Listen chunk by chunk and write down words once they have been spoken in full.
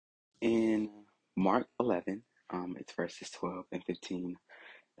In Mark 11, it's verses 12 and 15.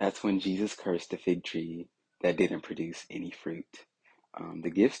 That's when Jesus cursed the fig tree that didn't produce any fruit. The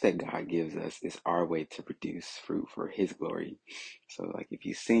gifts that God gives us is our way to produce fruit for His glory. So, like if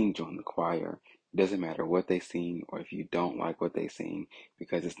you sing, join the choir. It doesn't matter what they sing or if you don't like what they sing,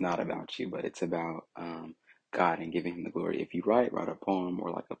 because it's not about you, but it's about God and giving Him the glory. If you write a poem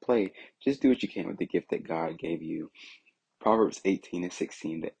or like a play, just do what you can with the gift that God gave you. Proverbs 18 and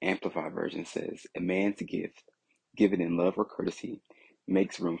 16, the Amplified Version says, "A man's gift, given in love or courtesy,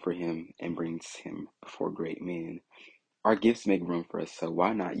 makes room for him and brings him before great men." Our gifts make room for us, so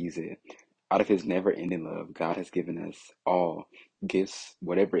why not use it? Out of His never ending love, God has given us all gifts,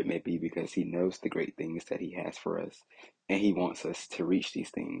 whatever it may be, because He knows the great things that He has for us, and He wants us to reach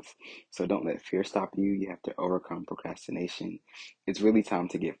these things. So don't let fear stop you. You have to overcome procrastination. It's really time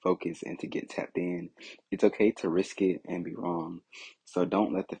to get focused and to get tapped in. It's okay to risk it and be wrong. So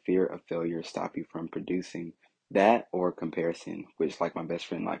don't let the fear of failure stop you from producing that, or comparison, which, like my best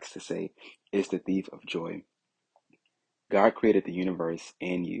friend likes to say, is the thief of joy. God created the universe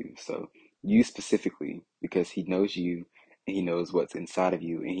and you, so you specifically, because He knows you and He knows what's inside of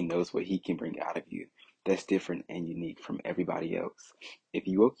you and He knows what He can bring out of you. That's different and unique from everybody else. If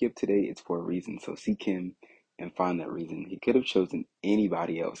He woke you up today, it's for a reason, so seek Him and find that reason. He could have chosen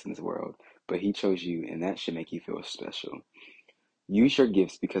anybody else in this world, but He chose you, and that should make you feel special. Use your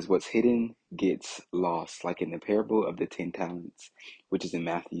gifts, because what's hidden gets lost, like in the parable of the 10 talents, which is in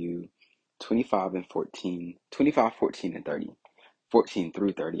Matthew 25 and 14, 25, 14 and 30. 14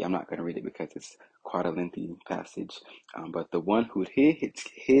 through 30. I'm not going to read it because it's quite a lengthy passage. But the one who hid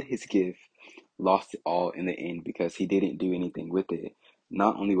his gift lost it all in the end, because he didn't do anything with it.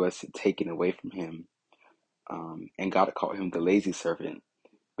 Not only was it taken away from him, and God called him the lazy servant,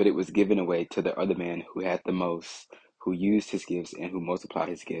 but it was given away to the other man who had the most, who used his gifts and who multiplied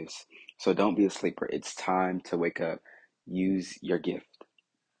his gifts. So don't be a sleeper. It's time to wake up. Use your gift.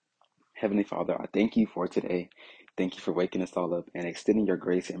 Heavenly Father, I thank you for today. Thank you for waking us all up and extending your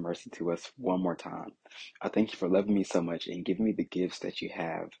grace and mercy to us one more time. I thank you for loving me so much and giving me the gifts that you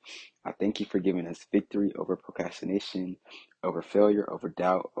have. I thank you for giving us victory over procrastination, over failure, over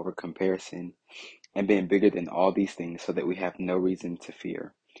doubt, over comparison, and being bigger than all these things, so that we have no reason to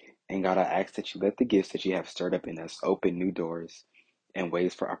fear. And God, I ask that you let the gifts that you have stirred up in us open new doors and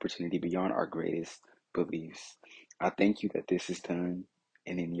ways for opportunity beyond our greatest beliefs. I thank you that this is done.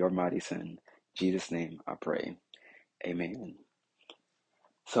 And in your mighty Son, Jesus' name, I pray. Amen.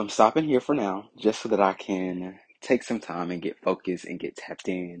 So I'm stopping here for now, just so that I can take some time and get focused and get tapped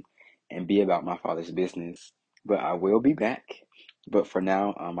in and be about my Father's business. But I will be back. But for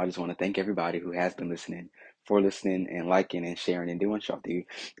now, I just want to thank everybody who has been listening, for listening and liking and sharing and doing what y'all do.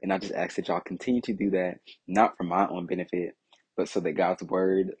 And I just ask that y'all continue to do that, not for my own benefit, but so that God's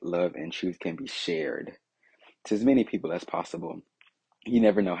word, love, and truth can be shared to as many people as possible. You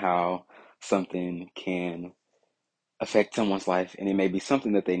never know how something can affect someone's life, and it may be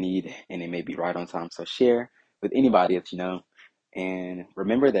something that they need, and it may be right on time. So share with anybody that you know, and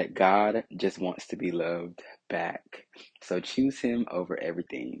remember that God just wants to be loved back. So choose Him over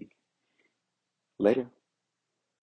everything. Later.